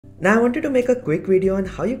Now I wanted to make a quick video on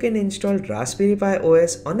how you can install Raspberry Pi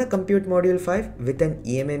OS on a Compute Module 5 with an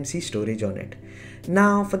eMMC storage on it.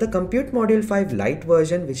 Now for the Compute Module 5 Lite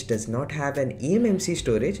version, which does not have an eMMC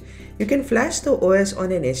storage, you can flash the OS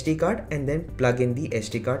on an SD card and then plug in the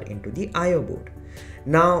SD card into the IO board.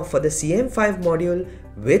 Now for the CM5 module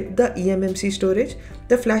with the eMMC storage,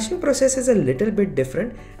 the flashing process is a little bit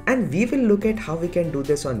different, and we will look at how we can do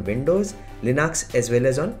this on Windows, Linux as well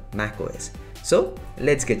as on macOS. So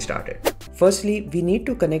let's get started. Firstly, we need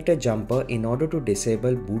to connect a jumper in order to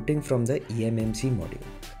disable booting from the eMMC module.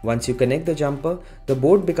 Once you connect the jumper, the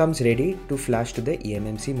board becomes ready to flash to the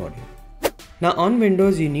eMMC module. Now on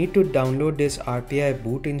Windows, you need to download this RPI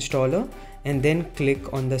boot installer and then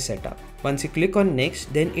click on the setup. Once you click on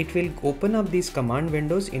next, then it will open up these command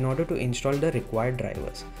windows in order to install the required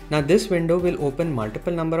drivers. Now this window will open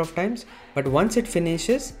multiple number of times, but once it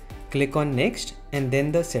finishes, click on next and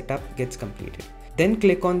then the setup gets completed. Then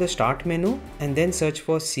click on the start menu and then search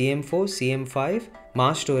for CM4, CM5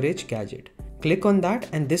 mass storage gadget. Click on that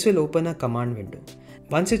and this will open a command window.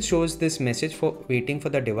 Once it shows this message for waiting for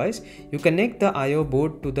the device, you connect the IO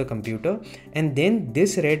board to the computer, and then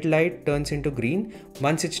this red light turns into green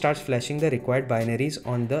once it starts flashing the required binaries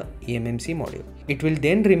on the eMMC module. It will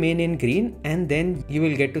then remain in green and then you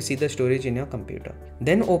will get to see the storage in your computer.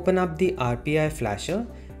 Then open up the RPI flasher,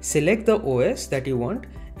 select the OS that you want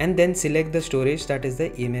and then select the storage, that is the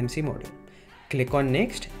eMMC module. Click on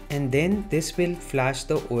next and then this will flash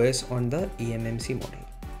the OS on the eMMC module.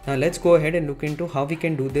 Now let's go ahead and look into how we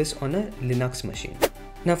can do this on a Linux machine.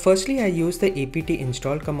 Now firstly, I used the apt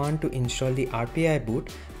install command to install the RPI boot,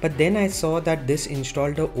 but then I saw that this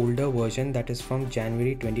installed an older version that is from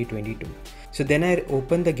January 2022. So then I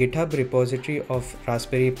opened the GitHub repository of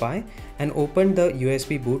Raspberry Pi and opened the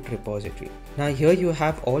USB boot repository. Now here you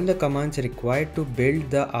have all the commands required to build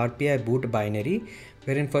the RPI boot binary,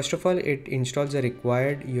 wherein first of all it installs the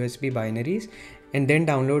required USB binaries and then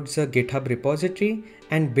downloads the GitHub repository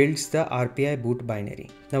and builds the RPI boot binary.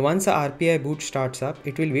 Now once the RPI boot starts up,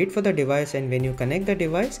 it will wait for the device, and when you connect the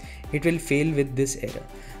device, it will fail with this error.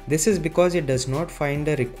 This is because it does not find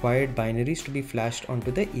the required binaries to be flashed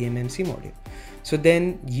onto the eMMC module. So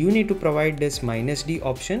then you need to provide this -D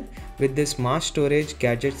option with this mass storage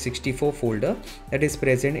gadget 64 folder that is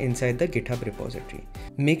present inside the GitHub repository.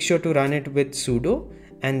 Make sure to run it with sudo,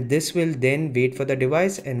 and this will then wait for the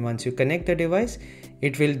device, and once you connect the device,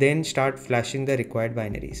 it will then start flashing the required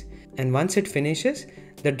binaries. And once it finishes,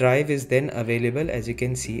 the drive is then available, as you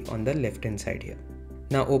can see on the left hand side here.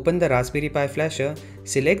 Now open the Raspberry Pi flasher,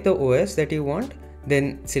 select the OS that you want,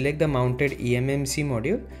 then select the mounted eMMC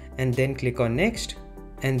module and then click on next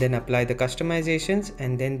and then apply the customizations,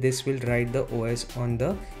 and then this will write the OS on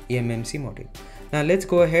the eMMC module. Now let's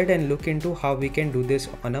go ahead and look into how we can do this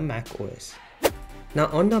on a Mac OS. Now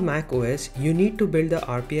on the Mac OS, you need to build the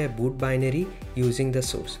RPI boot binary using the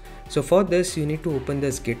source. So for this, you need to open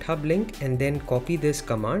this GitHub link and then copy this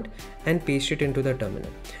command and paste it into the terminal.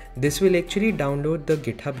 This will actually download the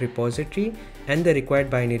GitHub repository and the required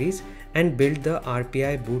binaries and build the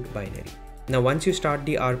RPI boot binary. Now once you start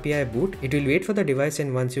the RPI boot, it will wait for the device,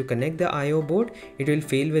 and once you connect the IO board, it will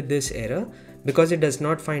fail with this error because it does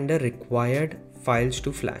not find the required files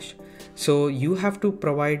to flash. So you have to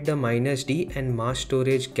provide the -D and mass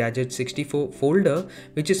storage gadget 64 folder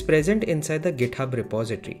which is present inside the GitHub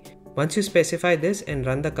repository. Once you specify this and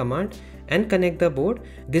run the command and connect the board,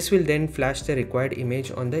 this will then flash the required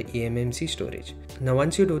image on the eMMC storage. Now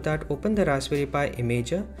once you do that, open the Raspberry Pi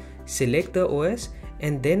imager, select the OS,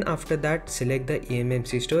 and then after that select the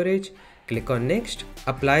eMMC storage, click on next,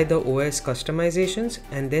 apply the OS customizations,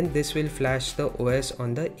 and then this will flash the OS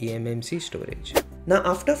on the eMMC storage. Now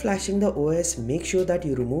after flashing the OS, make sure that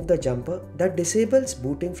you remove the jumper that disables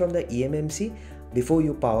booting from the eMMC before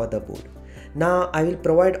you power the board. Now I will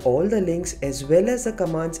provide all the links as well as the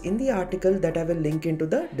commands in the article that I will link into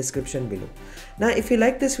the description below. Now if you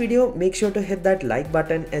like this video, make sure to hit that like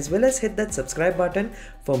button as well as hit that subscribe button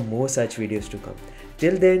for more such videos to come.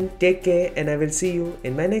 Till then, take care, and I will see you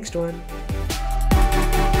in my next one.